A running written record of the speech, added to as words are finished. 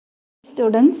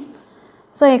students.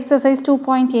 So exercise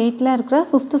 2.8 la irukra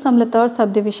 5th sum la third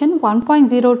subdivision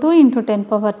 1.02 into 10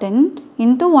 power 10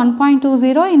 into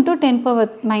 1.20 into 10 power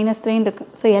minus 3 இருக்கு.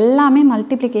 So எல்லாமே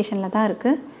மல்டிப்ளிகேஷன்ல தான்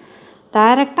இருக்கு.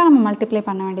 டைரக்டா நம்ம மல்டிப்ளை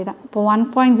பண்ண வேண்டியதா. இப்போ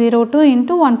 1.02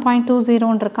 into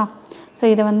 1.20 இருக்கா. So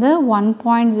இது வந்து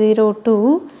 1.02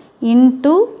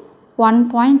 into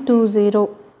 1.20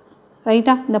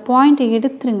 ரைட்டா. இந்த பாயிண்ட்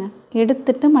எடுத்துருங்க.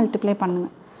 எடுத்துட்டு மல்டிப்ளை பண்ணுங்க.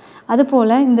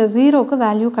 அதுபோல் இந்த ஜீரோக்கு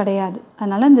வேல்யூ கிடையாது,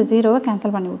 அதனால் இந்த ஜீரோவை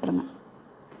கேன்சல் பண்ணி விட்ருங்க.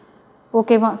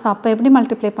 ஓகேவா? ஸோ அப்போ எப்படி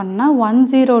மல்டிப்ளை பண்ணா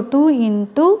 102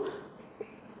 into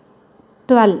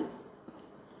 12.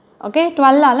 ஓகே,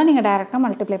 12ஆல் நீங்கள் டைரெக்டாக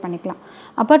மல்டிப்ளை பண்ணிக்கலாம்.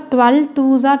 அப்போ 12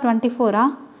 2s are 24.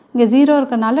 இங்கே ஜீரோ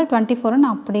இருக்கிறனால 24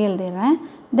 நான் அப்படியே எழுதிடுறேன்.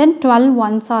 தென் 12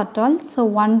 1s are 12. ஸோ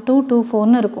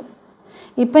 1224 இருக்கும்.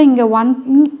 இப்போ இங்கே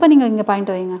இப்போ நீங்கள் இங்கே பாயிண்ட்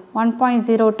வைங்க.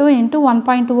 1.02 into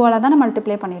 1.2 தான்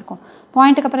மல்டிப்ளை பண்ணியிருக்கோம்.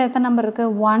 பாயிண்ட்டுக்கு அப்புறம் எத்தனை நம்பர்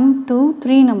இருக்குது? 1 2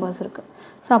 3 நம்பர்ஸ் இருக்குது.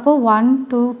 ஸோ அப்போ 1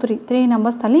 2 3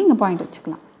 நம்பர்ஸ் தள்ளி இங்கே பாயிண்ட்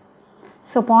வச்சுக்கலாம்.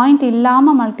 ஸோ பாயிண்ட்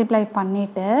இல்லாமல் மல்டிப்ளை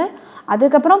பண்ணிவிட்டு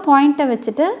அதுக்கப்புறம் பாயிண்ட்டை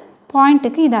வச்சுட்டு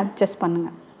பாயிண்ட்டுக்கு இதை அட்ஜஸ்ட்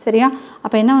பண்ணுங்கள். சரியா?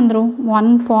 அப்போ என்ன வந்துடும்?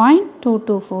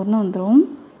 1.224 வந்துடும்.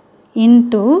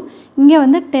 இன்ட்டு இங்கே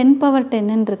வந்து 10 power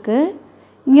 10 இருக்குது,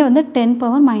 இங்கே வந்து 10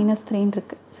 power minus 3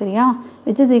 இருக்குது. சரியா?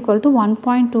 which is equal to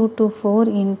 1.224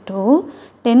 into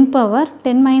 10 power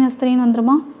 10 minus 3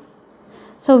 வந்துருமா?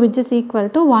 so which is equal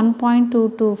to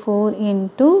 1.224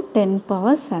 into 10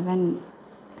 power 7.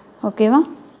 ஓகேவா?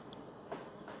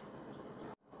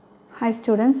 ஹாய்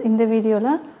ஸ்டூடெண்ட்ஸ், இந்த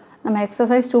வீடியோவில் நம்ம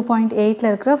எக்ஸசைஸ் 2.8ல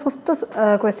இருக்கிற 5th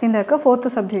கொஸ்டினில் இருக்க 4th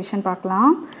சப்டிவிஷன்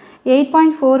பார்க்கலாம்.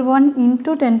 8.41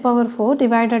 into 10 power 4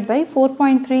 divided by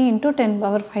 4.3 into 10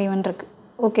 power 5 இருக்குது.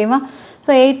 ஓகேவா?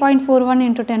 So 8.41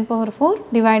 into 10 power 4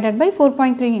 divided by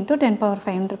 4.3 into 10 power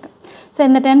 5 இருக்குது. ஸோ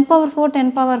இந்த 10 power 4 10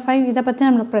 power 5 இதை பற்றி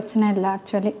நம்மளுக்கு பிரச்சனை இல்லை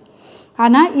ஆக்சுவலி.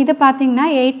 ஆனால் இது பார்த்திங்கன்னா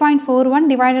 8.41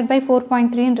 divided by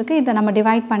 4.3 இருக்குது. இதை நம்ம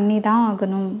டிவைட் பண்ணி தான்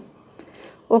ஆகணும்.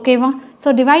 ஓகேவா? ஸோ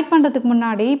டிவைட் பண்ணுறதுக்கு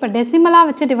முன்னாடி இப்போ டெசிமலாக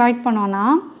வச்சு டிவைட் பண்ணோன்னா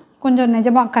கொஞ்சம்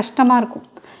நிஜமாக கஷ்டமாக இருக்கும்.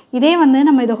 இதே வந்து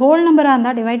நம்ம இது ஹோல் நம்பராக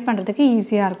இருந்தால் டிவைட் பண்ணுறதுக்கு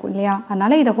ஈஸியாக இருக்கும் இல்லையா?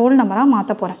 அதனால் இதை ஹோல் நம்பராக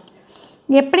மாற்ற போகிறேன்.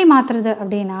 எப்படி மாற்றுறது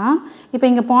அப்படின்னா, இப்போ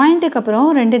இங்கே பாயிண்ட்டுக்கு அப்புறம்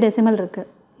 2 டெசிமல் இருக்குது,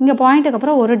 இங்கே பாயிண்ட்டுக்கு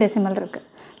அப்புறம் 1 டெசிமல் இருக்குது.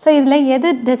 ஸோ இதில் எது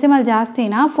டெசிமல்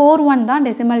ஜாஸ்தினா 41 தான்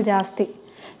டெசிமல் ஜாஸ்தி.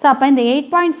 ஸோ அப்போ இந்த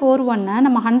 8.41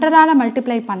 நம்ம 100ஆல்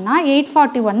மல்டிப்ளை பண்ணால்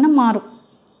 841 மாறும்.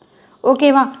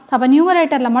 ஓகேவா? ஸோ அப்போ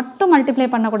நியூமரேட்டரில் மட்டும் மல்டிப்ளை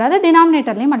பண்ணக்கூடாது,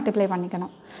 டினாமினேட்டர்லேயும் மல்டிப்ளை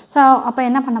பண்ணிக்கணும். ஸோ அப்போ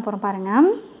என்ன பண்ண போகிறோம் பாருங்கள்.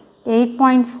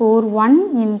 8.41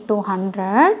 into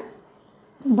 100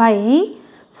 by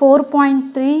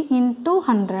 4.3 into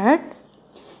 100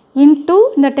 into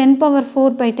இந்த 10 power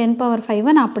 4 by 10 power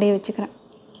 5 நான் அப்படியே வச்சுக்கிறேன்.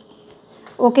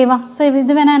 ஓகேவா? ஸோ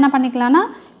இது வேணால் என்ன பண்ணிக்கலாம்னா,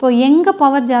 இப்போது எங்கே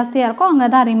பவர் ஜாஸ்தியாக இருக்கோ அங்கே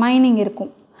தான் ரிமைனிங்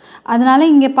இருக்கும். அதனால்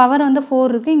இங்கே பவர் வந்து 4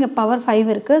 இருக்குது, இங்கே பவர் 5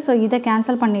 இருக்குது. ஸோ இதை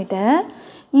கேன்சல் பண்ணிவிட்டு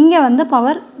இங்கே வந்து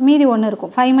பவர் மீதி 1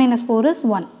 இருக்கும். 5 minus 4 is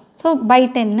 1. ஸோ by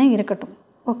 10 இருக்கட்டும்.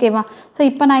 ஓகேவா? ஸோ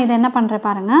இப்போ நான் இதை என்ன பண்ணுறேன்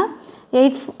பாருங்கள்.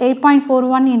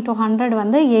 8.41 into 100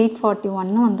 வந்து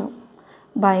 841 வந்துடும்.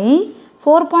 பை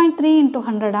 4.3 into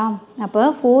 100 அப்போ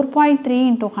 4.3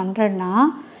 into 100னா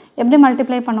எப்படி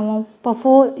மல்டிப்ளை பண்ணுவோம்? இப்போ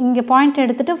 4 இங்கே பாயிண்ட்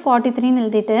எடுத்துகிட்டு 43ன்னு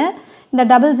எழுதிட்டு இந்த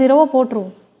டபுள் ஜீரோவை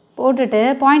போட்டுருவோம். போட்டுட்டு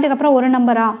பாயிண்ட்டுக்கு அப்புறம் ஒரு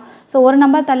நம்பரா, ஸோ ஒரு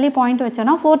நம்பர் தள்ளி பாயிண்ட்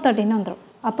வச்சோன்னா 413 வந்துடும்.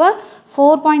 அப்போ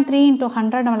 4.3 into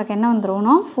 100 நம்மளுக்கு என்ன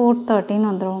வந்துடும்னா 413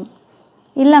 வந்துடும்.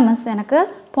 இல்லை மிஸ், எனக்கு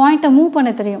பாயிண்ட்டை மூவ் பண்ண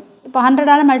தெரியும். இப்போ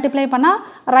 100ஆல் மல்டிப்ளை பண்ணால்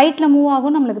ரைட்டில் மூவ்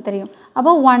ஆகும் நம்மளுக்கு தெரியும்.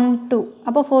 அப்போ 1 2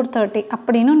 அப்போ 430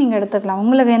 அப்படின்னு நீங்கள் எடுத்துக்கலாம்.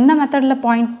 உங்களுக்கு எந்த மெத்தடில்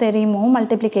பாயிண்ட் தெரியுமோ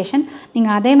மல்டிப்ளிகேஷன்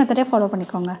நீங்கள் அதே மெத்தடே ஃபாலோ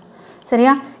பண்ணிக்கோங்க.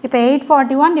 சரியா? இப்போ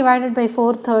 841 divided by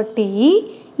 430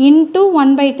 into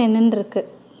 1/10 இருக்குது.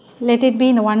 லெட் இட் பி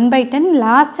இந்த 1/10.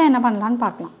 லாஸ்ட்டாக என்ன பண்ணலான்னு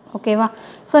பார்க்கலாம். ஓகேவா?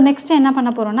 ஸோ நெக்ஸ்ட்டு என்ன பண்ண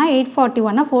போகிறோம்னா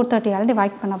 841 430ஆல்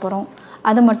டிவைட் பண்ண போகிறோம்.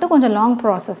 அது மட்டும் கொஞ்சம் லாங்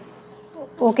ப்ராசஸ்.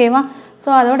 ஓகேவா? ஸோ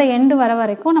அதோட எண்டு வர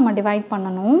வரைக்கும் நம்ம டிவைட்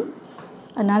பண்ணணும்.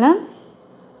 அதனால்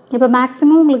இப்போ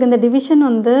மேக்ஸிமம் உங்களுக்கு இந்த டிவிஷன்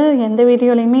வந்து எந்த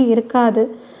வீடியோலையுமே இருக்காது.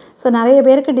 ஸோ நிறைய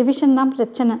பேருக்கு டிவிஷன் தான்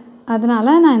பிரச்சனை,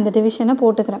 அதனால் நான் இந்த டிவிஷனை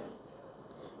போட்டுக்கிறேன்.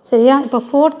 சரியா? இப்போ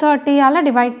 430ஆல்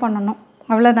டிவைட் பண்ணணும்,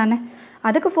 அவ்வளோதானே.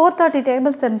 அதுக்கு 430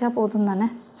 டேபிள்ஸ் தெரிஞ்சால் போதும் தானே.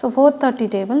 ஸோ 430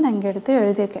 டேபிள் நான் இங்கே எடுத்து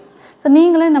எழுதியிருக்கேன். ஸோ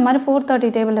நீங்களும் இந்த மாதிரி 430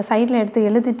 டேபிளில் சைடில் எடுத்து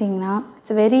எழுதிட்டிங்கன்னா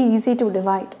it's very easy to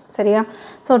divide. சரியா?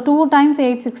 ஸோ 2 times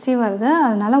 860 வருது,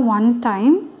 அதனால் 1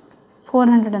 time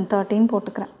 413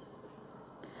 போட்டுக்கிறேன்.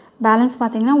 பேலன்ஸ்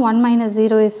பார்த்திங்கன்னா 1 minus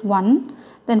 0 is 1,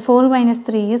 then 4 minus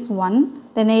 3 is 1,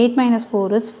 then 8 minus 4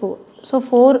 is 4. So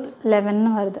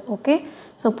 411 வருது. ஓகே,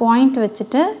 ஸோ பாயிண்ட்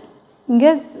வச்சுட்டு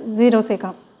இங்கே 0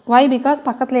 சேர்க்குறோம். ஒய்? பிகாஸ்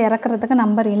பக்கத்தில் இறக்குறதுக்கு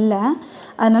நம்பர் இல்லை,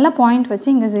 அதனால் பாயிண்ட் வச்சு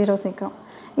இங்கே 0 சேர்க்குறோம்.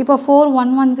 இப்போ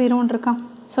 4110 இருக்கா.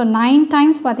 ஸோ 9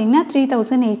 times பார்த்தீங்கன்னா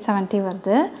 3870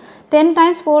 வருது. 10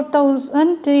 times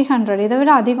 4300 இதை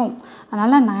விட அதிகம்.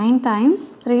 அதனால் 9 times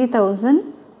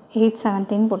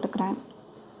 3817 போட்டுக்கிறேன்.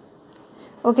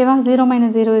 ஓகேவா? 0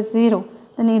 minus 0 is 0.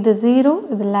 Then இது 0,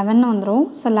 இது 11 வந்துடும்.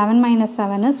 So 11 minus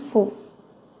 7 is 4.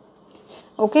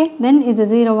 ஓகே, தென் இது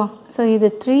 0வா? ஸோ இது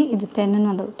 3, இது 10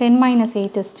 வந்துடும். 10 minus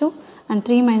 8 is 2 and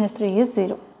 3 minus 3 is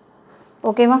 0.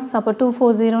 ஓகேவா? ஸோ அப்போ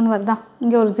 240 வருதா?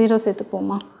 இங்கே ஒரு 0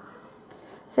 சேர்த்துப்போமா?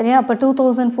 சரியா? அப்போ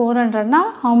 2400னா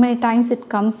how many times it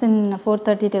comes in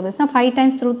 430 tables? 5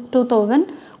 times through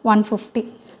 2150.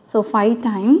 So 5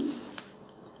 times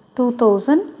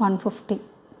 2150.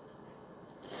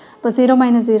 இப்போ 0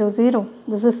 minus 0 0.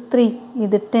 This is 3.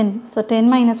 இது 10. So 10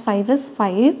 minus 5 is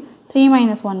 5. 3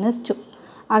 minus 1 is 2.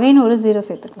 Again ஒரு 0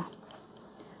 சேர்த்துக்கலாம்.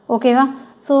 ஓகேவா?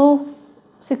 So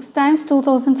 6 times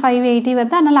 2580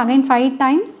 வருது. அதனால் again 5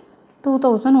 times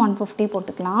 2150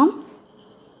 போட்டுக்கலாம்.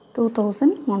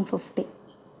 2150.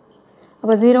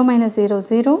 அப்போ 0 minus 0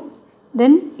 0.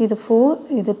 Then இது 4,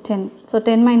 இது 10. So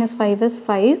 10 minus 5 is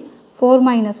 5. 4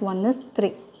 minus 1 is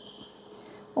 3.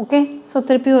 Okay, so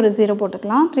திருப்பி ஒரு 0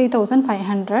 போட்டுக்கலாம்.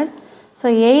 3500. ஸோ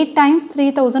 8 times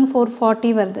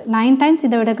 3440 வருது. 9 times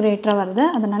இதை விட கிரேட்டராக வருது.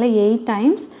 அதனால் 8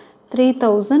 times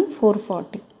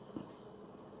 3440.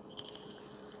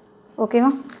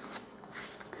 ஓகேவா?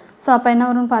 ஸோ அப்போ என்ன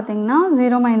வரும்னு பார்த்தீங்கன்னா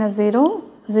 0 minus 0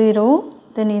 0.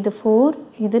 தென் இது 4,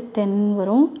 இது 10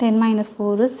 வரும். 10 minus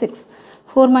 4 is 6.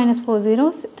 4 minus 4 0.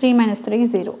 3 minus 3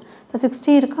 0. இப்போ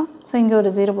 60 இருக்கா? ஸோ இங்கே ஒரு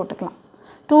 0 போட்டுக்கலாம்.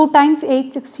 2 times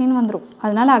 816 வந்துடும்.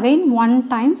 அதனால் அகைன் 1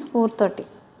 times 430.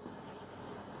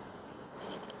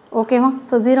 ஓகேவா?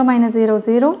 So 0 minus 0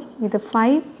 0. இது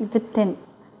 5, இது 10.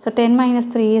 So 10 minus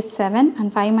 3 is 7 and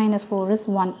 5 minus 4 is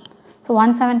 1. So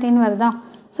 117 வருதா?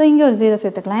 ஸோ இங்கே ஒரு 0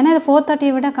 சேர்த்துக்கலாம். ஏன்னா இது 430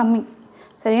 விட கம்மி.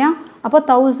 சரியா? அப்போ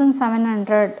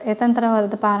 1700 எத்தனை தடவை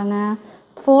வருது பாருங்கள்.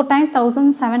 4 times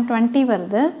 1720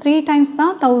 வருது. 3 times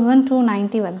தான்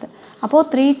 1290 வருது. அப்போது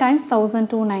 3 times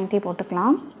 1290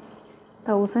 போட்டுக்கலாம்.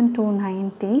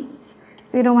 1290.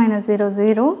 0 minus 0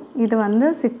 0. இது வந்து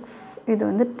 6, இது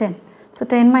வந்து 10. So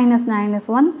 10 minus 9 is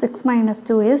 1. 6 minus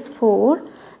 2 is 4.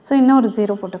 So இன்னொரு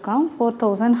 0 போட்டுக்கலாம்.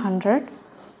 4100.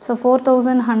 ஸோ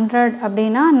 4100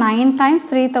 அப்படின்னா 9 times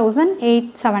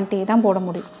 3870 தான் போட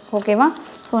முடியும். ஓகேவா?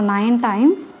 ஸோ 9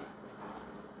 times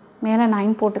மேலே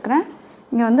 9 போட்டுக்கிறேன்.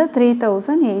 இங்கே வந்து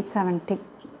 3870.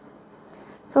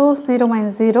 ஸோ 0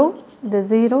 minus 0, இது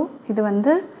 0, இது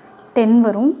வந்து 10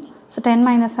 வரும். So 10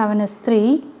 minus 7 is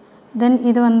 3. தென்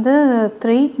இது வந்து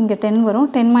 3, இங்கே 10 வரும்.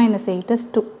 10 minus 8 is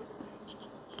 2.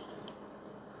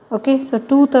 ஓகே, ஸோ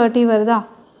 230 வருதா?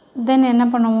 தென் என்ன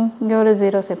பண்ணுவோம்? இங்கே ஒரு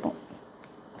 0 சேர்ப்போம்.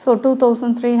 ஸோ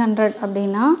 2300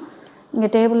 அப்படின்னா இங்கே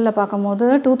டேபிளில் பார்க்கும்போது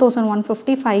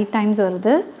 2150 5 times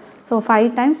வருது. ஸோ 5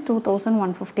 times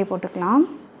 2150 போட்டுக்கலாம்.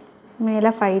 மேலே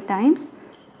 5 times,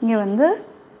 இங்கே வந்து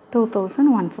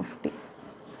 2150.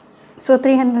 ஸோ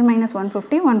 300 minus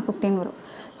 150 115 வரும்.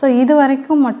 ஸோ இது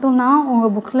வரைக்கும் மட்டும்தான்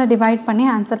உங்கள் புக்கில் டிவைட் பண்ணி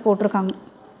ஆன்சர் போட்டிருக்காங்க.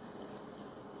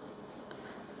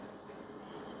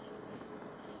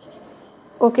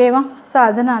 ஓகேவா? ஸோ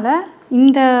அதனால்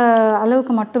இந்த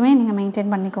அளவுக்கு மட்டுமே நீங்கள்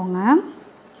மெயின்டைன் பண்ணிக்கோங்க.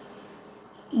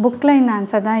 புக்கில் இந்த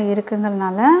ஆன்சர் தான்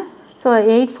இருக்குங்கிறதுனால. ஸோ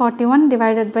 841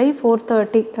 divided by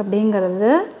 430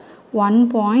 அப்படிங்கிறது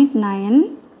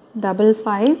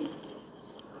 1.955.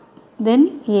 தென்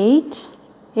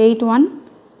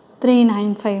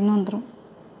 881,395 வந்துடும்.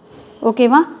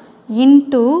 ஓகேவா?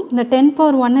 இன்ட்டு இந்த 10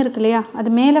 power 1 இருக்கு இல்லையா, அது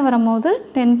மேலே வரும்போது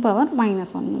 10 power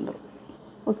 -1 வந்துடும்.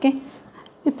 ஓகே,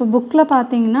 இப்போ புக்கில்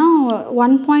பார்த்தீங்கன்னா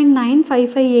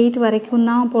 1.9558 வரைக்கும்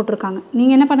தான் போட்டிருக்காங்க.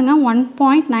 நீங்கள் என்ன பண்ணுங்கள்,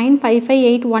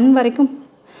 1.95581 வரைக்கும்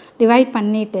டிவைட்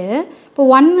பண்ணிவிட்டு, இப்போ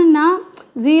 1ன்னா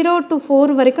 0 to 4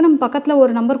 வரைக்கும் நம்ம பக்கத்தில்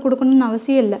ஒரு நம்பர் கொடுக்கணும்னு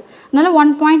அவசியம் இல்லை. அதனால்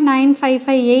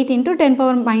 1.9558 into 10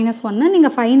 power -1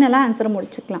 நீங்கள் ஃபைனலாக ஆன்சரை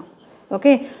முடிச்சுக்கலாம்.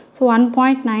 Okay, so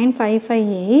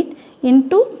 1.9558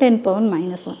 into 10 power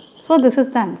 -1. So this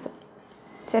is the answer.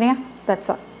 சரியா?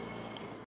 That's all.